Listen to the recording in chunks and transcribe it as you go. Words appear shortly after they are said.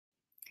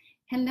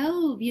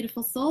Hello,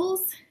 beautiful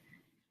souls.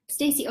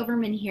 Stacie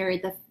Overman here,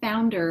 the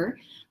founder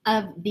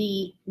of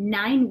the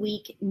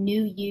 9-week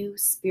New You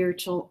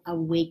Spiritual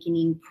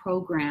Awakening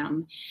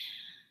program.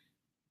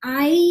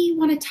 I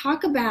want to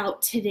talk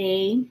about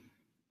today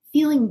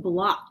feeling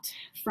blocked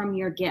from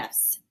your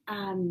gifts.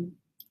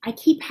 I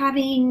keep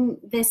having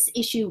this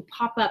issue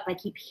pop up. I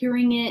keep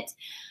hearing it.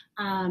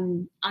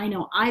 I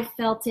know I've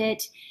felt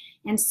it.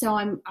 And so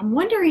I'm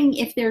wondering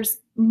if there's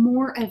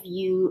more of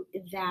you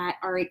that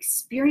are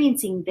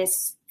experiencing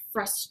this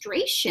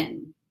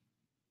frustration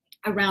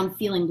around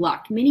feeling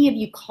blocked. Many of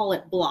you call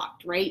it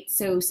blocked, right?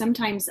 So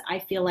sometimes I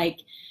feel like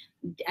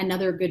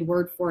another good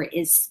word for it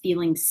is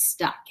feeling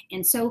stuck.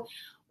 And so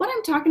what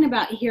I'm talking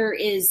about here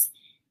is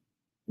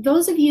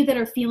those of you that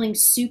are feeling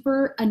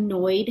super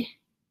annoyed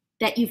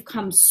that you've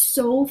come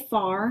so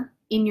far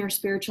in your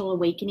spiritual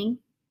awakening,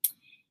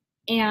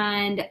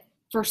 and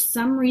for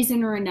some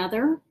reason or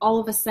another, all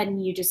of a sudden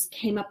you just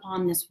came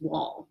upon this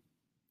wall,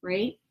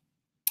 right?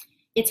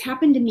 It's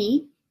happened to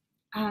me.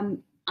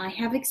 I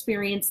have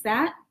experienced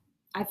that.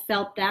 I've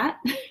felt that.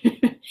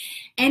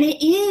 And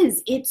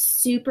it's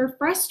super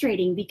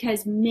frustrating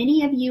because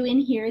many of you in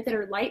here that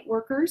are light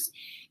workers,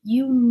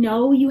 you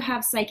know you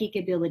have psychic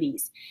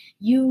abilities.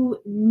 You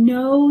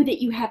know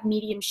that you have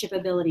mediumship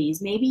abilities.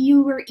 Maybe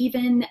you were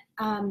even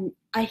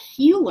a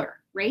healer,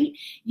 right?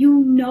 You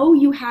know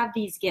you have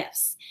these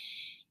gifts.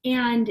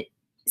 And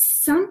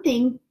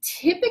something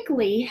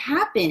typically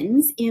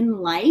happens in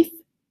life,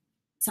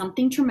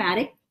 something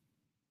traumatic,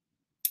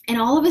 and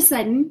all of a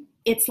sudden,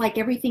 it's like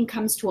everything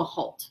comes to a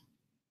halt.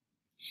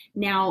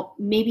 Now,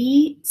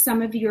 maybe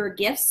some of your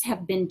gifts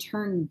have been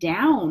turned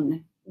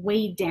down,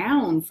 way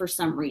down for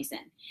some reason,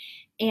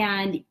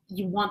 and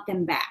you want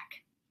them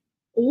back.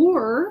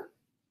 Or,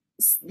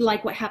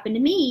 like what happened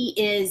to me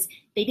is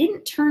they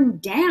didn't turn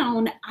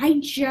down,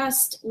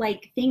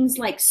 things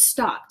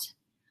stopped.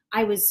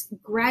 I was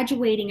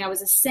graduating, I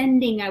was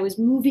ascending, I was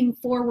moving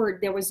forward.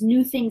 There was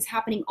new things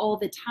happening all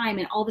the time,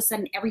 and all of a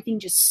sudden everything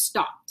just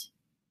stopped.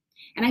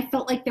 And I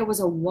felt like there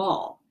was a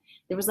wall.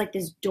 There was like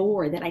this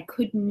door that I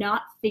could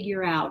not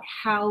figure out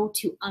how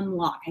to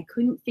unlock. I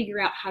couldn't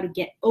figure out how to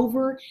get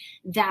over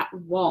that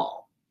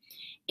wall.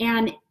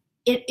 And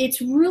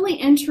it's really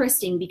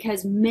interesting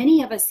because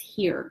many of us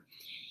here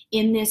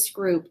in this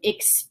group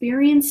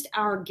experienced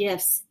our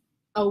gifts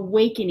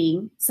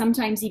awakening,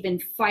 sometimes even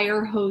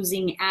fire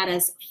hosing at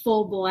us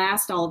full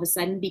blast all of a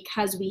sudden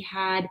because we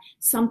had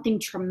something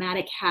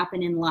traumatic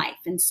happen in life.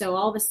 And so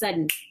all of a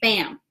sudden,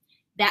 bam,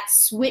 that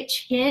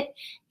switch hit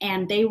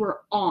and they were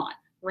on,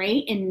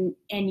 right? And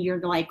you're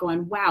like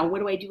going, wow, what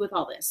do I do with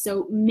all this?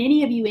 So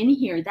many of you in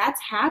here,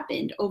 that's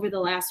happened over the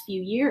last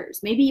few years,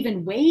 maybe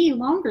even way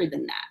longer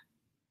than that.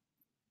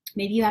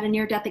 Maybe you had a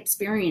near-death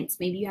experience.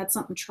 Maybe you had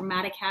something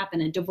traumatic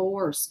happen, a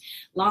divorce,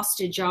 lost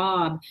a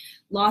job,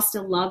 lost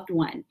a loved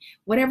one.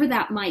 Whatever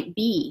that might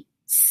be,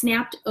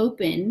 snapped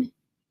open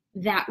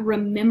that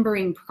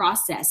remembering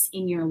process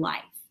in your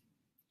life.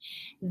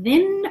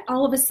 Then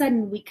all of a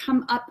sudden we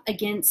come up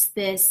against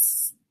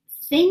this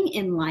thing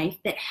in life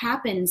that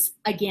happens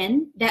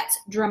again, that's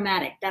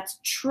dramatic, that's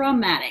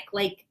traumatic,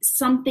 like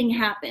something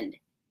happened.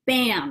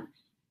 Bam,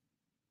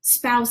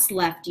 spouse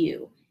left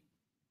you.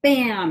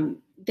 Bam,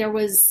 there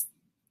was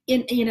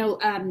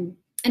an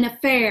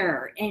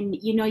affair, and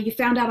you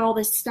found out all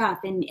this stuff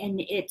and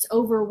it's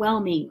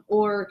overwhelming.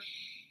 Or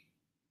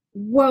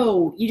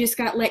whoa, you just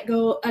got let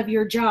go of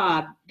your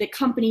job. The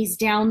company's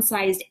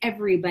downsized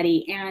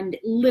everybody, and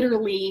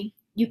literally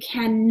you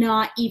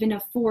cannot even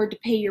afford to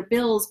pay your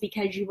bills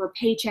because you were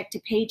paycheck to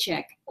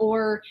paycheck.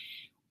 Or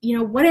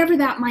whatever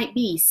that might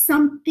be,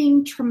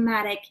 something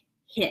traumatic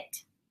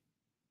hit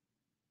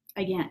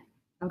again,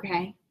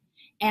 okay?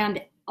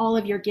 And all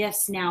of your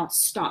gifts now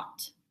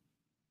stopped.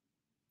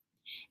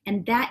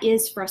 And that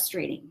is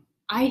frustrating.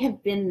 I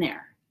have been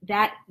there.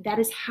 That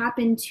has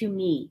happened to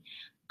me.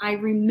 I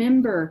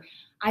remember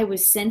I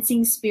was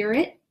sensing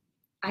spirit.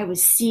 I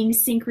was seeing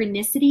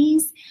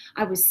synchronicities.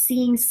 I was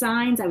seeing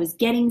signs. I was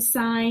getting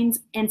signs.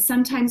 And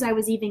sometimes I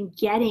was even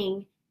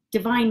getting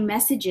divine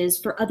messages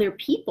for other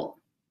people.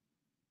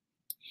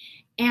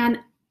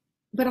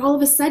 But all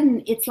of a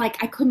sudden, it's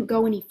like I couldn't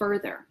go any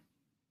further.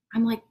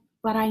 I'm like,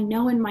 but I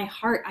know in my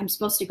heart I'm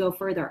supposed to go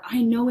further.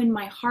 I know in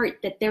my heart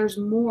that there's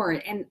more,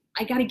 and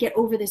I got to get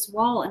over this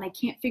wall, and I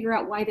can't figure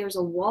out why there's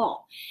a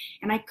wall.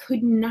 And I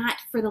could not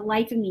for the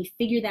life of me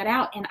figure that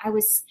out. And I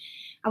was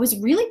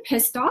really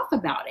pissed off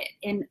about it.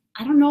 And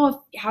I don't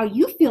know how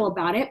you feel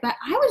about it, but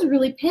I was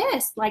really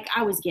pissed. Like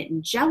I was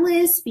getting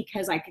jealous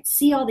because I could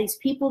see all these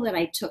people that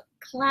I took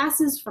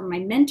classes from my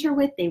mentor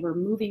with. They were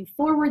moving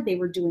forward. They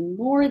were doing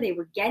more. They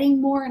were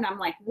getting more. And I'm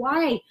like,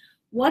 why?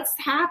 What's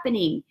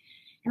happening?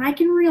 And I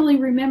can really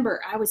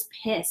remember I was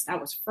pissed. I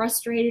was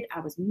frustrated. I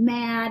was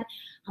mad.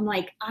 I'm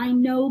like, I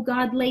know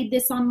God laid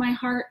this on my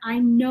heart. I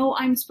know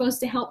I'm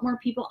supposed to help more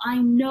people. I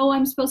know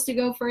I'm supposed to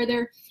go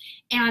further.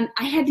 And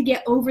I had to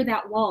get over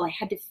that wall. I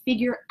had to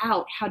figure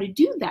out how to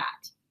do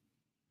that.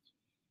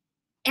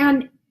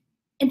 And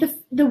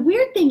the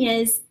weird thing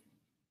is,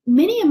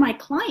 many of my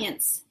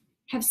clients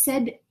have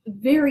said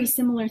very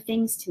similar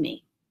things to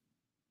me.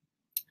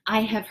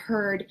 I have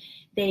heard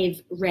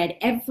they've read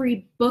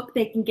every book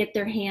they can get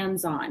their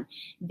hands on.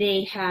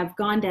 They have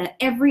gone to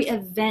every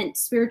event,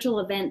 spiritual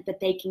event that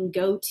they can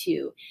go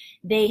to.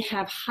 They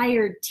have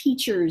hired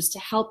teachers to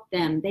help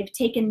them. They've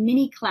taken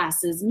mini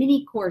classes,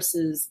 mini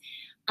courses.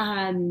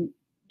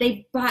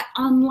 They've bought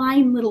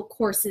online little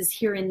courses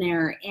here and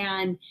there.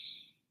 And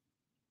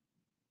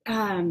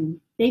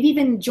they've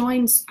even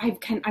joined,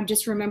 I'm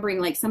just remembering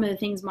like some of the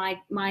things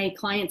my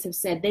clients have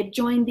said. They've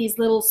joined these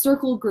little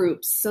circle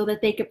groups so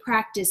that they could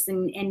practice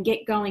and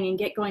get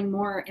going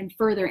more and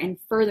further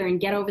and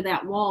get over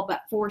that wall.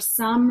 But for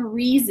some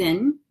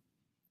reason,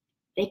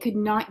 they could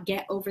not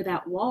get over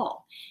that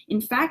wall.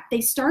 In fact,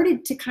 they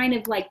started to kind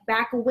of like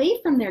back away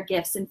from their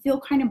gifts and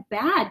feel kind of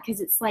bad because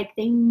it's like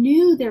they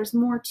knew there's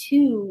more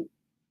to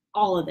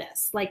all of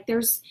this. Like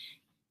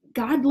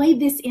God laid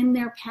this in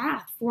their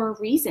path for a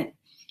reason.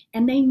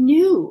 And they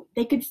knew,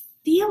 they could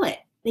feel it.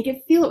 They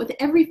could feel it with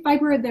every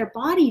fiber of their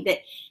body that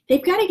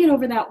they've got to get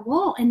over that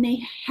wall. And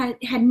they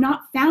had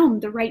not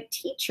found the right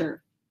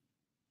teacher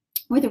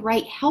or the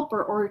right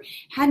helper, or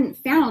hadn't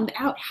found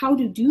out how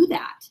to do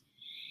that.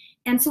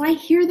 And so I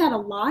hear that a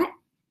lot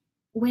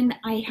when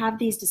I have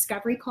these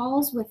discovery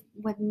calls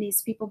when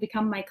these people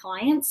become my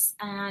clients.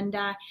 And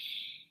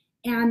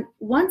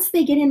once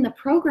they get in the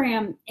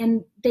program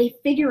and they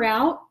figure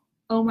out,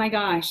 oh my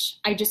gosh,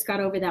 I just got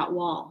over that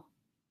wall.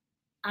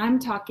 I'm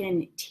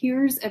talking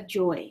tears of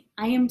joy.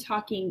 I am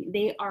talking,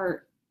 they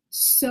are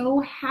so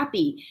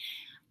happy.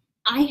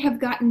 I have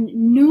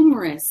gotten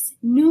numerous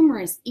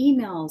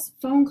emails,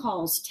 phone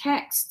calls,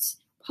 texts,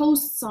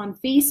 posts on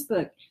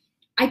Facebook.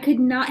 I could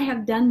not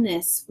have done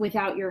this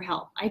without your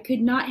help. I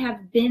could not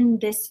have been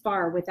this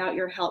far without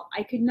your help.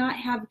 I could not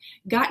have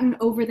gotten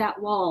over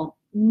that wall,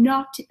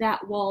 knocked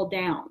that wall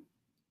down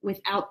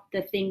without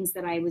the things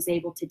that I was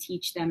able to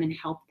teach them and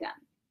help them.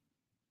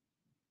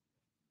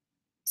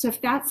 So if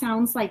that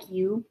sounds like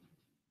you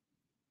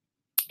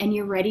and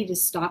you're ready to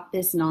stop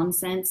this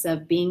nonsense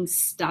of being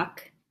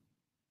stuck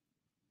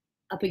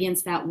up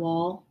against that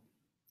wall,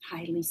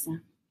 hi,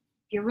 Lisa.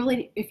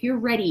 If you're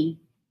ready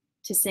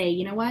to say,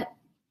 you know what,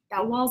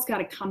 that wall's got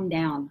to come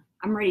down.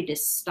 I'm ready to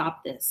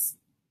stop this.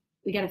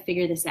 We got to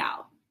figure this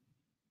out.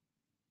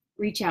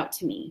 Reach out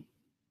to me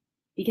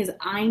because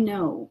I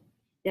know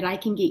that I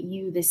can get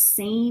you the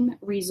same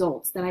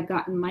results that I've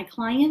gotten my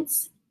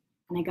clients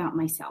and I got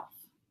myself.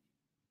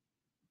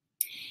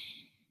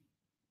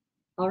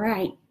 All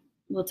right,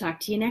 we'll talk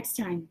to you next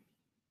time.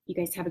 You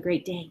guys have a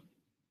great day.